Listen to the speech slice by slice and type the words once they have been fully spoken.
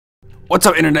What's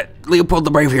up, Internet? Leopold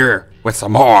the Brave here with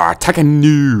some more Tekken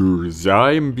news.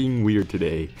 I am being weird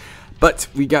today. But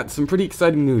we got some pretty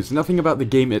exciting news. Nothing about the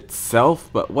game itself,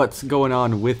 but what's going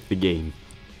on with the game.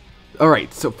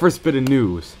 Alright, so first bit of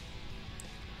news.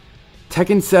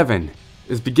 Tekken 7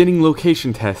 is beginning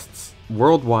location tests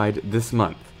worldwide this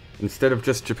month. Instead of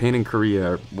just Japan and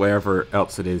Korea or wherever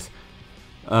else it is.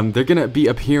 They're gonna be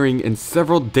appearing in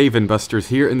several Dave & Busters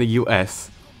here in the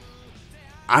US.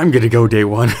 I'm gonna go day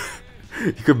one.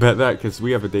 You could bet that, because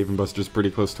we have a Dave & Buster's pretty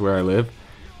close to where I live.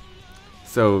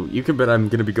 So, you can bet I'm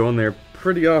going to be going there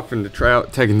pretty often to try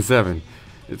out Tekken 7.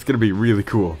 It's going to be really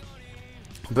cool.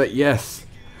 But yes,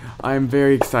 I'm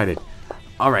very excited.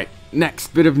 Alright, next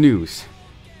bit of news.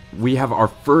 We have our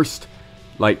first,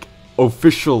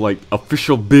 official,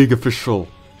 big official,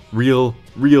 real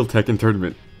Tekken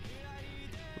tournament.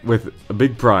 With a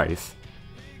big prize.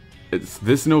 It's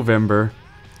this November.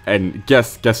 And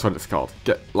guess what it's called.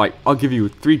 I'll give you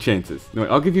 3 chances. No,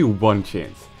 I'll give you 1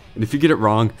 chance. And if you get it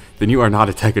wrong, then you are not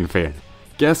a Tekken fan.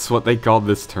 Guess what they called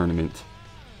this tournament?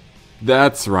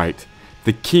 That's right.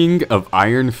 The King of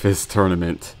Iron Fist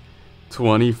Tournament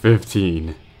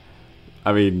 2015.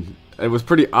 I mean, it was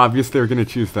pretty obvious they were going to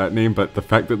choose that name, but the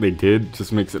fact that they did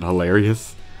just makes it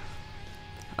hilarious.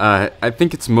 I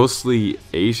think it's mostly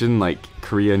Asian, like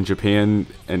Korea and Japan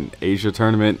and Asia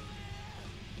tournament.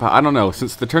 But I don't know,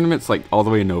 since the tournament's all the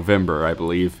way in November, I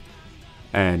believe,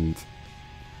 and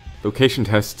location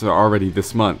tests are already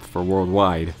this month for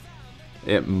worldwide,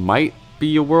 it might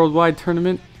be a worldwide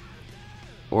tournament,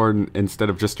 or instead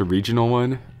of just a regional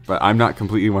one, but I'm not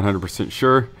completely 100%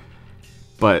 sure,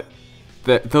 but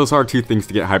those are 2 things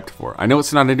to get hyped for. I know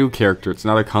it's not a new character, it's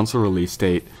not a console release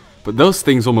date, but those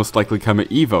things will most likely come at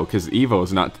EVO, because EVO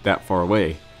is not that far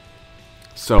away.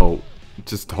 So,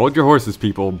 just hold your horses,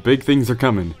 people. Big things are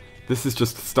coming. This is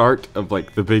just the start of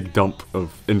the big dump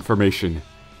of information.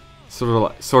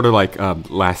 Sort of like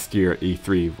last year at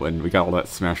E3 when we got all that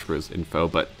Smash Bros. Info.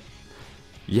 But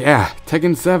yeah,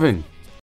 Tekken 7.